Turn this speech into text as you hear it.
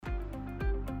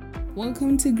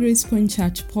Welcome to Grace Point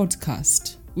Church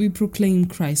podcast. We proclaim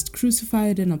Christ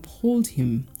crucified and uphold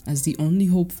him as the only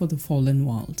hope for the fallen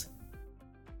world.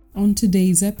 On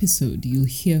today's episode, you'll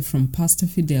hear from Pastor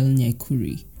Fidel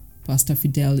Nyekuri. Pastor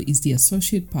Fidel is the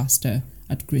associate pastor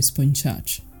at Grace Point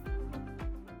Church.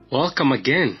 Welcome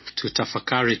again to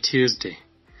Tafakari Tuesday.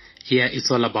 Here it's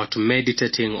all about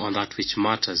meditating on that which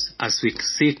matters as we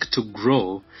seek to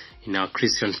grow in our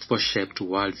Christian shaped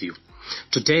worldview.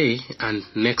 Today and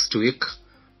next week,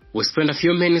 we spend a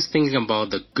few minutes thinking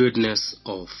about the goodness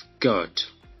of God.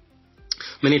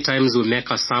 Many times we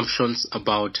make assumptions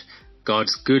about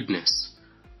God's goodness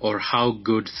or how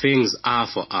good things are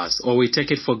for us, or we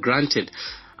take it for granted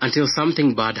until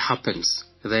something bad happens.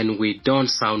 Then we don't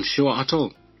sound sure at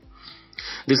all.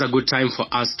 This is a good time for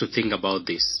us to think about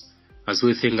this as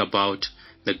we think about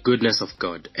the goodness of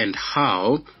God and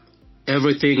how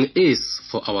everything is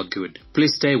for our good.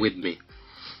 Please stay with me.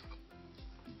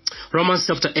 Romans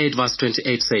chapter 8 verse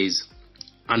 28 says,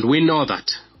 "And we know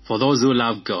that for those who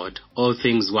love God, all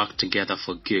things work together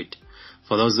for good,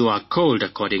 for those who are called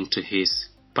according to his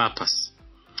purpose."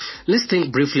 Let's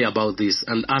think briefly about this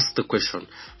and ask the question,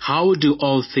 how do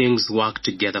all things work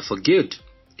together for good?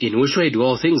 In which way do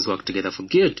all things work together for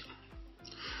good?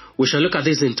 We shall look at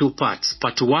this in two parts.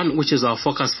 Part one, which is our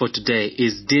focus for today,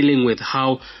 is dealing with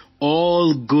how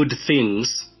all good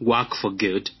things work for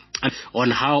good, and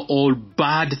on how all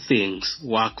bad things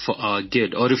work for our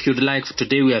good. Or if you'd like,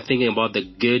 today we are thinking about the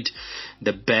good,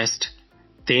 the best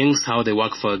things, how they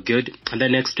work for our good. And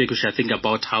then next week we shall think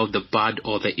about how the bad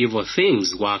or the evil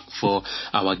things work for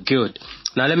our good.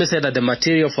 Now let me say that the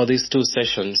material for these two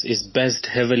sessions is based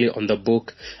heavily on the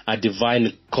book A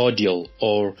Divine Cordial,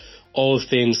 or All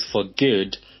Things for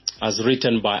Good, as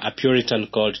written by a Puritan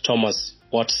called Thomas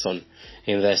Watson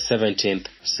in the 17th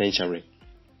century.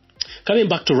 Coming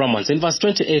back to Romans, in verse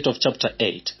 28 of chapter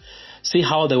 8, see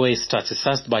how the way it starts. It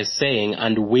starts by saying,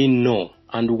 and we know.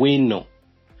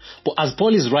 But as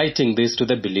Paul is writing this to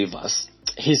the believers,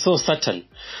 he's so certain.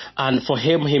 And for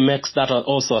him, he makes that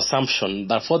also assumption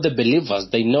that for the believers,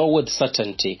 they know with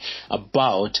certainty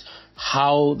about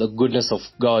how the goodness of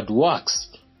God works.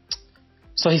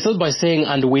 So he starts by saying,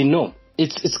 and we know.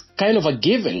 It's kind of a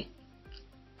given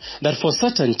that for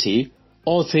certainty,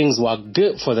 all things work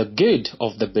good for the good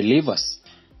of the believers.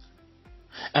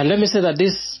 And let me say that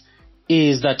this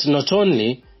is that not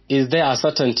only is there a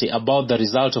certainty about the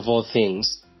result of all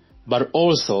things, but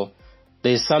also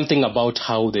there is something about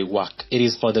how they work. It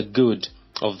is for the good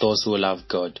of those who love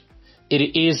God.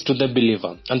 It is to the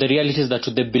believer. And the reality is that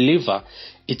to the believer,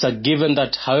 it's a given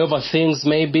that however things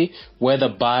may be, whether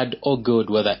bad or good,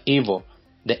 whether evil,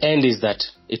 the end is that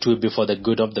it will be for the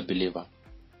good of the believer.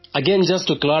 Again, just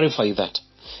to clarify that,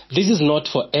 this is not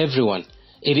for everyone.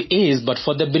 It is, but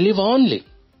for the believer only.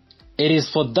 It is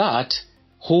for that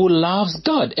who loves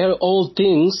God. All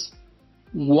things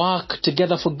work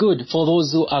together for good, for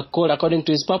those who are called according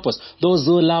to his purpose. Those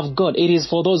who love God. It is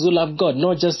for those who love God,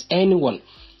 not just anyone.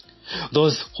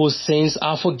 Those whose sins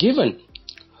are forgiven.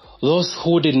 Those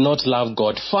who did not love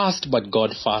God first, but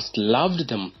God first loved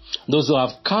them. Those who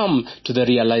have come to the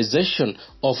realization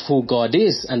of who God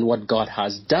is and what God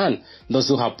has done. Those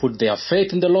who have put their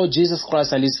faith in the Lord Jesus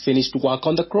Christ and his finished work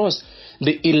on the cross.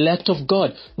 The elect of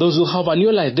God. Those who have a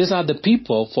new life. These are the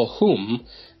people for whom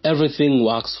everything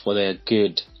works for their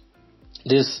good.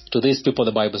 To these people,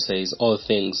 the Bible says, all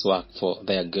things work for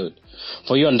their good.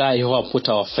 For you and I who have put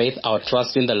our faith, our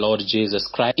trust in the Lord Jesus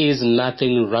Christ, is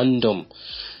nothing random.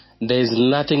 There is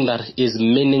nothing that is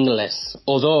meaningless.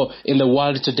 Although in the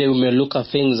world today we may look at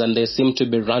things and they seem to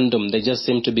be random, they just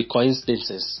seem to be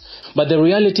coincidences. But the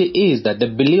reality is that the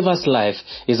believer's life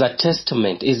is a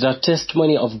testament, is a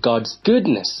testimony of God's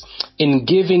goodness in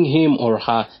giving him or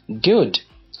her good.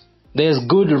 There's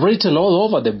good written all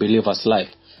over the believer's life.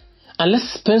 And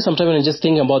let's spend some time and just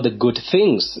thinking about the good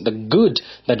things, the good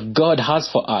that God has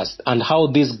for us and how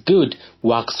this good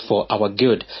works for our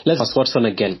good. Thomas Watson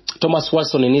again. Thomas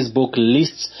Watson in his book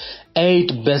lists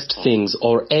 8 best things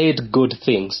or 8 good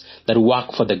things that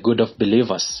work for the good of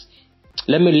believers.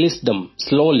 Let me list them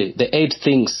slowly, the 8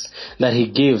 things that he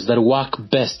gives that work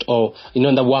best or,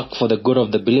 that work for the good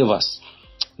of the believers.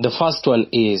 The first one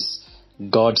is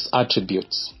God's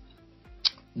attributes.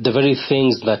 The very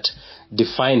things that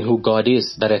define who God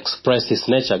is, that express his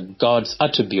nature, God's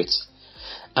attributes.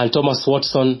 And Thomas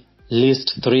Watson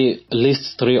lists three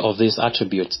of these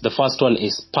attributes. The first one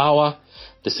is power,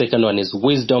 the second one is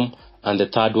wisdom, and the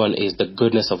third one is the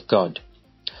goodness of God.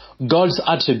 God's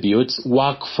attributes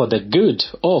work for the good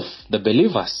of the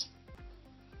believers.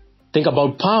 Think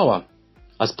about power.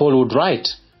 As Paul would write,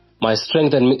 My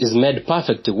strength is made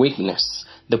perfect in weakness.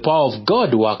 The power of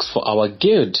God works for our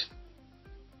good.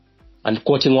 And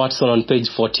quoting Watson on page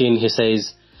 14, he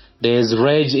says, there is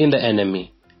rage in the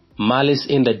enemy, malice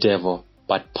in the devil,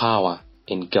 but power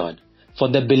in God. For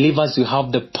the believers, we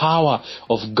have the power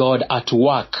of God at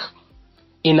work.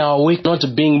 In our weak, not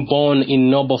being born in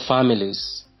noble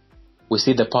families, we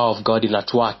see the power of God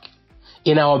at work.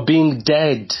 In our being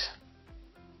dead,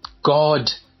 God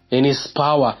in His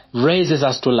power raises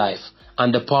us to life,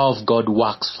 and the power of God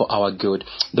works for our good.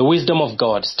 The wisdom of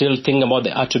God, still thinking about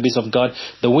the attributes of God,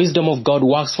 the wisdom of God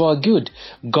works for our good.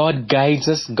 God guides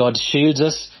us, God shields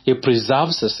us, He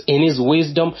preserves us. In His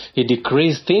wisdom, He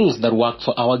decrees things that work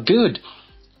for our good.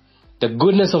 The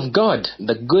goodness of God,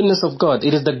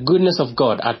 it is the goodness of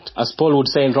God, as Paul would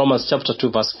say in Romans chapter 2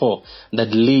 verse 4,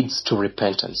 that leads to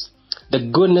repentance.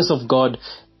 The goodness of God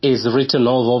is written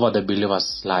all over the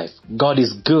believer's life. God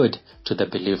is good to the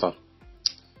believer.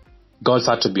 God's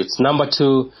attributes. Number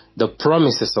 2, the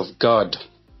promises of God.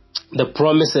 The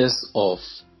promises of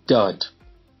God.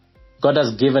 God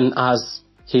has given us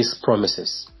His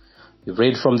promises. You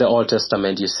read from the Old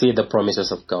Testament, you see the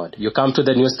promises of God. You come to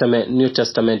the New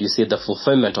Testament, you see the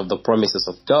fulfillment of the promises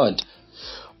of God.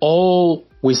 All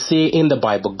we see in the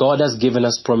Bible, God has given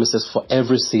us promises for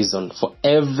every season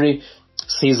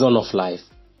of life.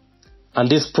 And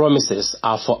these promises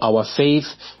are for our faith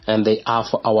and they are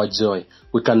for our joy.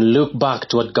 We can look back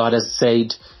to what God has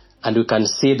said and we can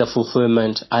see the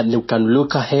fulfillment, and we can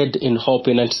look ahead in hope,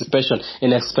 in anticipation,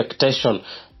 in expectation,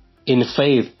 in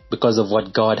faith, because of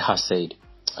what God has said.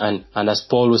 And as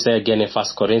Paul will say again in 2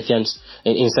 Corinthians,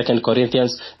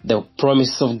 the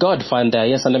promises of God find their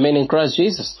yes and amen in Christ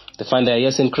Jesus. They find their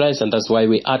yes in Christ, and that's why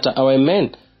we utter our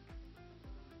amen.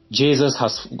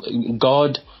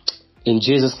 God in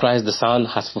Jesus Christ the Son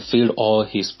has fulfilled all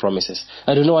His promises.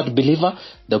 And you know what, believer?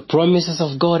 The promises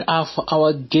of God are for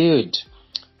our good.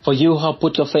 For you who have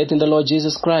put your faith in the Lord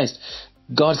Jesus Christ,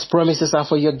 God's promises are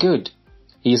for your good.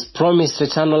 He has promised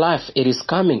eternal life. It is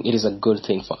coming. It is a good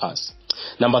thing for us.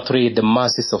 Number 3, the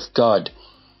mercies of God.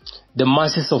 The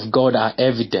mercies of God are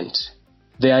evident.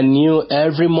 They are new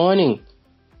every morning.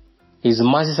 His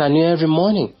mercies are new every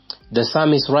morning. The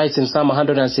psalmist writes in Psalm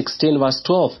 116 verse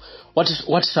 12,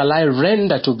 What shall I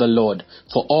render to the Lord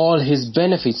for all His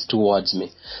benefits towards me?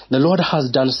 The Lord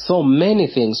has done so many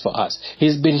things for us.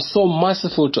 He's been so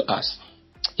merciful to us.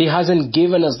 He hasn't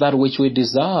given us that which we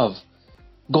deserve.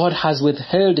 God has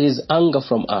withheld His anger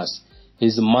from us.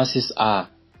 His mercies are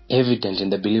evident in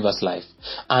the believer's life.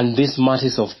 And these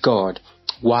mercies of God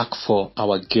work for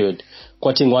our good.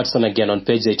 Quoting Watson again on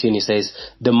page 18, he says,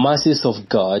 the mercies of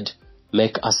God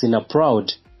make a sinner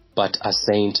proud, but a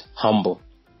saint humble.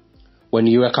 When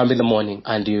you wake up in the morning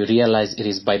and you realize it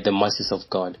is by the mercies of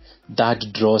God, that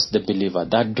draws the believer,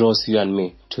 that draws you and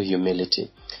me to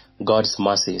humility. God's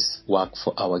mercies work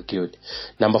for our good.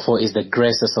 Number 4 is the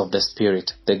graces of the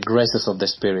Spirit. The graces of the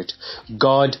Spirit.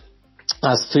 God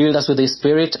has filled us with His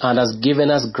Spirit and has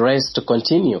given us grace to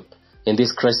continue in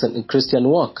this Christian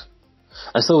walk.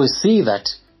 And so we see that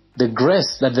the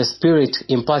grace that the Spirit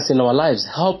imparts in our lives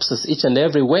helps us each and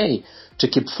every way to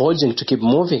keep forging, to keep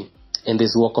moving in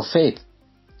this walk of faith.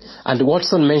 And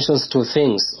Watson mentions 2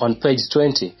 things on page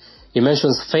 20. He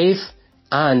mentions faith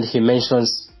and he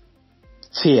mentions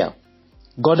fear.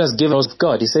 God has given us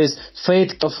God. He says,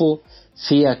 faith careful,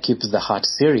 fear keeps the heart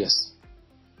serious.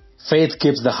 Faith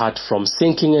keeps the heart from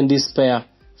sinking in despair.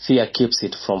 Fear keeps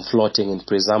it from floating in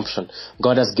presumption.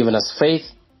 God has given us faith.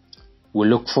 We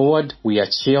look forward. We are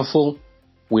cheerful.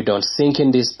 We don't sink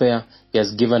in despair. He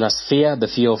has given us fear, the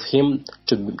fear of Him,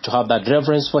 to have that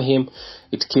reverence for Him.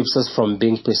 It keeps us from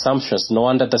being presumptuous. No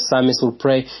wonder the psalmist will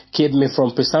pray, keep me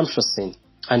from presumptuous sin.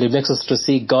 And it makes us to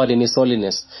see God in His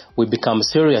holiness. We become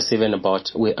serious even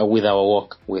with our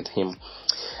walk with Him.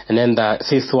 And then the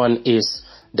 5th one is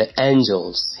the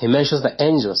angels. He mentions the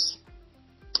angels.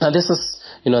 And this is,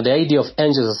 the idea of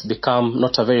angels has become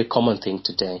not a very common thing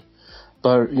today.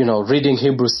 But, reading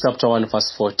Hebrews chapter 1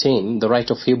 verse 14, the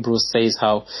writer of Hebrews says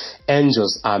how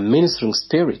angels are ministering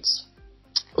spirits.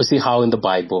 We see how in the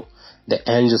Bible the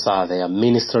angels are there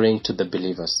ministering to the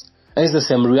believers. And it's the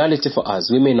same reality for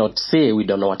us. We may not see, we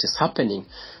don't know what is happening,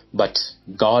 but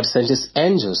God sent His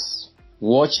angels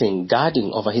watching,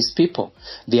 guarding over His people.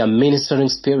 They are ministering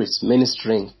spirits,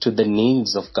 ministering to the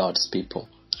needs of God's people,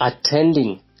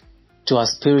 attending to our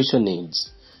spiritual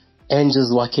needs.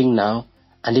 Angels working now,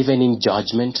 and even in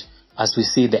judgment, as we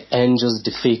see the angels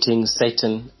defeating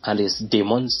Satan and his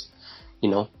demons,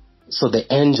 so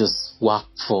the angels work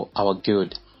for our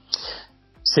good.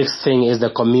 6th thing is the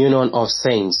communion of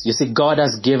saints. You see, God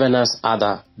has given us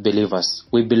other believers.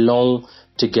 We belong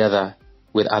together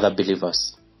with other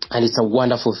believers. And it's a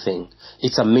wonderful thing.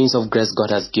 It's a means of grace God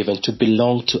has given to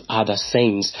belong to other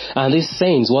saints. And these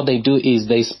saints, what they do is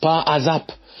they spur us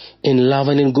up in love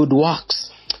and in good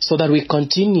works so that we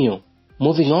continue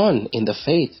moving on in the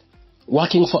faith,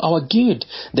 working for our good.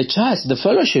 The church, the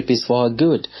fellowship is for our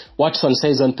good. Watson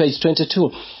says on page 22,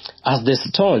 as the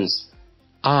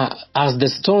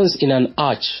stones in an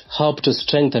arch help to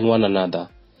strengthen one another,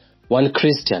 one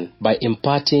Christian, by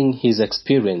imparting his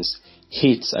experience,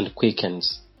 hits and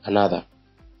quickens another.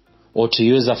 Or to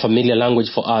use a familiar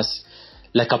language for us,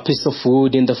 like a piece of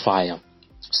wood in the fire,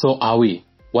 so are we,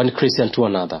 one Christian to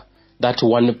another. That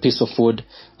one piece of wood,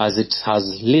 as it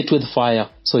has lit with fire,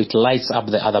 so it lights up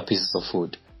the other pieces of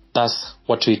wood. That's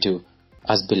what we do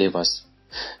as believers.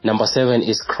 Number 7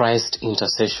 is Christ's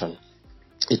intercession.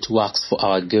 It works for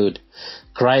our good.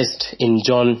 Christ in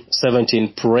John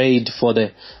 17 prayed for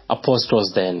the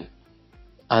apostles then.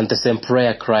 And the same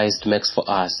prayer Christ makes for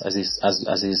us as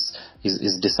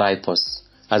his disciples,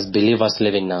 as believers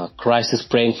living now. Christ is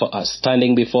praying for us,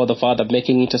 standing before the Father,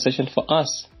 making intercession for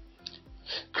us.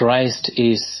 Christ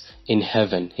is in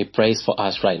heaven. He prays for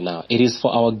us right now. It is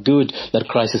for our good that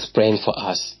Christ is praying for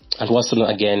us. And once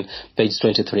again, page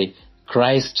 23,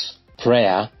 Christ's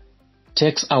prayer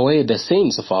takes away the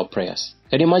sins of our prayers.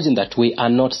 Can you imagine that? We are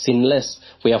not sinless.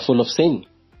 We are full of sin.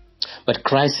 But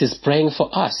Christ is praying for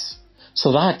us,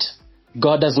 so that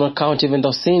God does not count even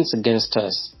those sins against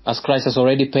us, as Christ has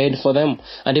already paid for them.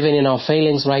 And even in our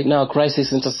failings right now, Christ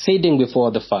is interceding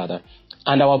before the Father.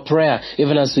 And our prayer,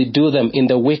 even as we do them in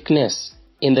the weakness,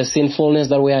 in the sinfulness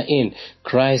that we are in,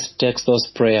 Christ takes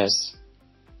those prayers.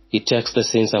 He takes the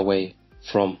sins away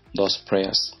from those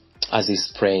prayers as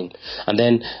he's praying. And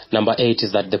then number 8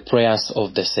 is that the prayers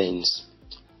of the saints.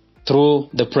 Through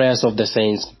the prayers of the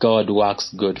saints, God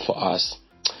works good for us.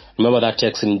 Remember that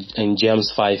text in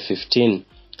James 5:15,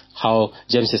 how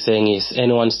James is saying, is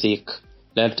anyone sick?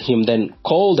 Let him then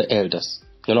call the elders.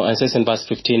 And says in verse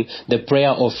 15, the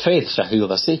prayer of faith shall heal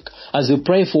the sick. As we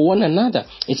pray for one another,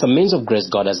 it's a means of grace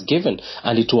God has given,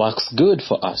 and it works good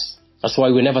for us. That's why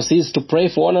we never cease to pray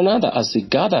for one another as we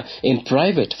gather in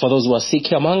private, for those who are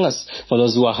sick among us, for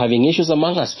those who are having issues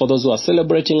among us, for those who are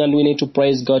celebrating and we need to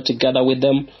praise God together with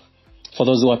them, for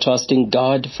those who are trusting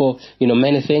God for,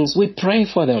 many things. We pray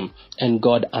for them, and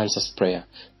God answers prayer.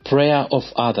 Prayer of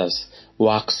others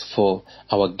works for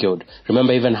our good.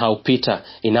 Remember even how Peter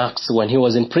in Acts, when he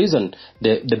was in prison,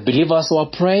 the believers were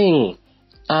praying,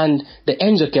 and the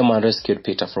angel came and rescued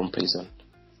Peter from prison.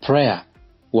 Prayer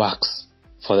works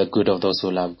for the good of those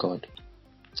who love God.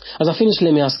 As I finish,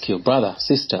 let me ask you, brother,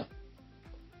 sister,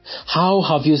 how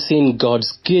have you seen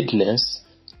God's goodness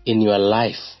in your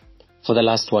life for the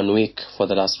last 1 week, for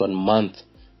the last 1 month,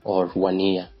 or 1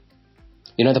 year?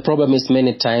 The problem is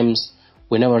many times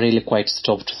we never really quite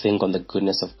stop to think on the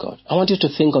goodness of God. I want you to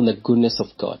think on the goodness of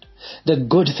God, the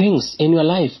good things in your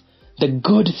life, the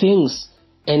good things,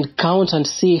 and count and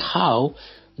see how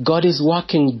God is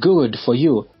working good for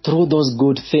you through those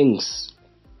good things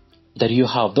that you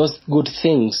have, those good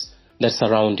things that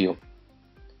surround you.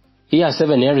 Here are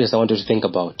 7 areas I want you to think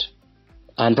about,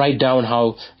 and write down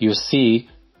how you see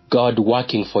God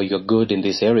working for your good in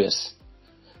these areas.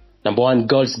 Number 1,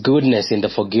 God's goodness in the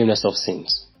forgiveness of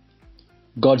sins.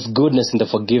 God's goodness in the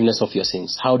forgiveness of your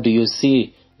sins. How do you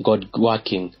see God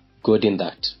working good in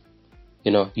that?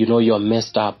 You're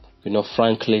messed up.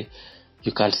 Frankly,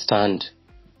 you can't stand.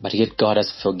 But yet God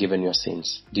has forgiven your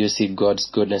sins. Do you see God's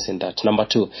goodness in that? Number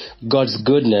 2, God's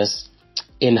goodness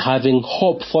in having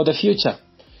hope for the future.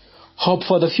 Hope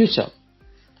for the future.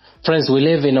 Friends, we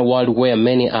live in a world where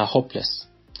many are hopeless.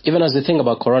 Even as we think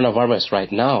about coronavirus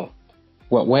right now,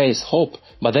 where is hope?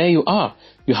 But there you are.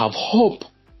 You have hope.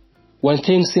 When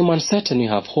things seem uncertain, you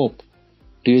have hope.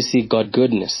 Do you see God's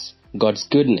goodness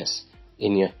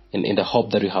in the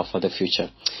hope that you have for the future?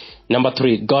 Number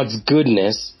 3, God's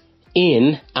goodness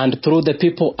in and through the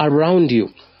people around you.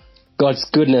 God's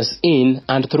goodness in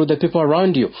and through the people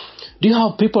around you. Do you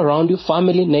have people around you,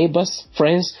 family, neighbors,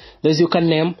 friends, those you can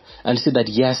name, and see that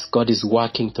yes, God is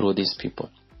working through these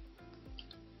people?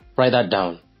 Write that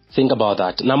down. Think about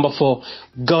that. Number 4,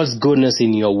 God's goodness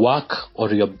in your work or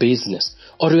your business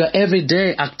or your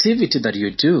everyday activity that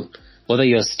you do, whether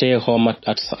you're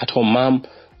stay-at-home mom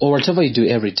or whatever you do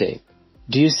every day.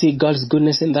 Do you see God's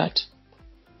goodness in that?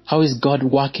 How is God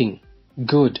working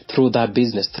good through that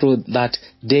business, through that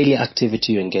daily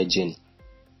activity you engage in?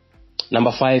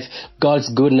 Number 5,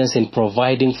 God's goodness in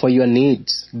providing for your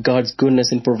needs. God's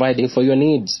goodness in providing for your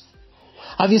needs.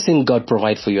 Have you seen God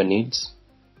provide for your needs?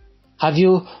 Have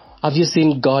you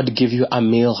seen God give you a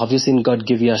meal? Have you seen God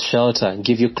give you a shelter,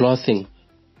 give you clothing,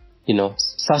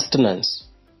 sustenance,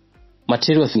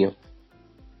 material for you?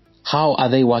 How are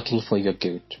they working for your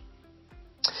good?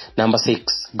 Number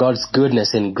 6, God's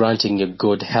goodness in granting you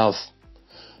good health.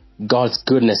 God's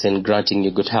goodness in granting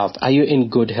you good health. Are you in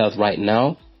good health right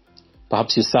now?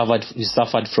 Perhaps you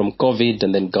suffered from COVID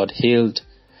and then God healed.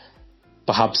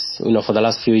 Perhaps, for the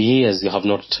last few years you have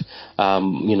not,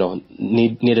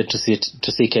 needed to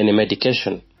seek any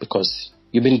medication because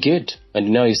you've been good and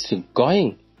now you're still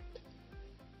going.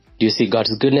 Do you see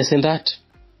God's goodness in that?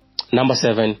 Number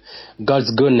 7,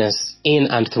 God's goodness in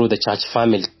and through the church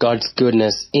family. God's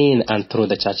goodness in and through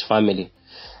the church family.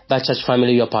 That church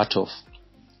family you're part of.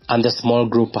 And the small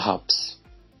group perhaps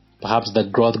the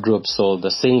growth groups or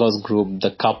the singles group,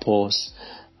 the couples,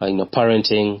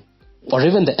 parenting, or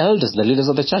even the elders, the leaders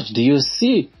of the church. Do you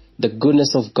see the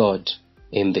goodness of God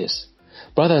in this?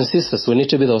 Brothers and sisters, we need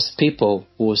to be those people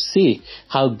who see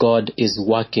how God is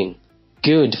working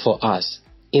good for us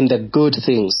in the good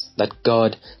things that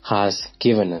God has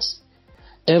given us.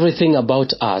 Everything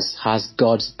about us has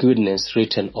God's goodness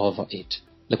written over it.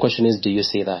 The question is, do you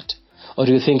see that? Or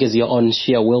do you think it's your own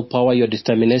sheer willpower, your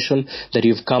determination, that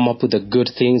you've come up with the good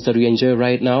things that we enjoy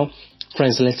right now?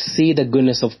 Friends, let's see the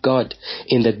goodness of God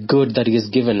in the good that He has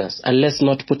given us. And let's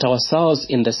not put ourselves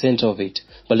in the center of it,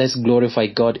 but let's glorify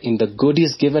God in the good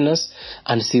He's given us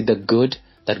and see the good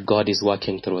that God is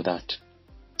working through that.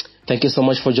 Thank you so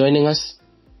much for joining us.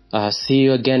 See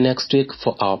you again next week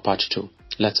for our part 2.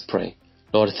 Let's pray.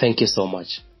 Lord, thank you so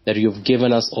much that you've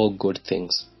given us all good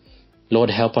things. Lord,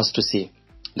 help us to see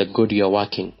the good you're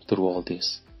working through all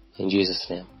this. In Jesus'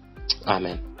 name,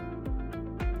 amen.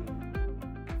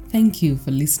 Thank you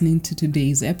for listening to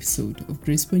today's episode of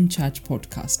Grace Point Church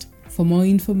Podcast. For more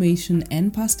information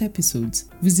and past episodes,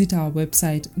 visit our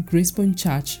website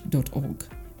gracepointchurch.org.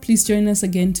 Please join us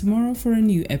again tomorrow for a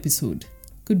new episode.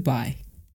 Goodbye.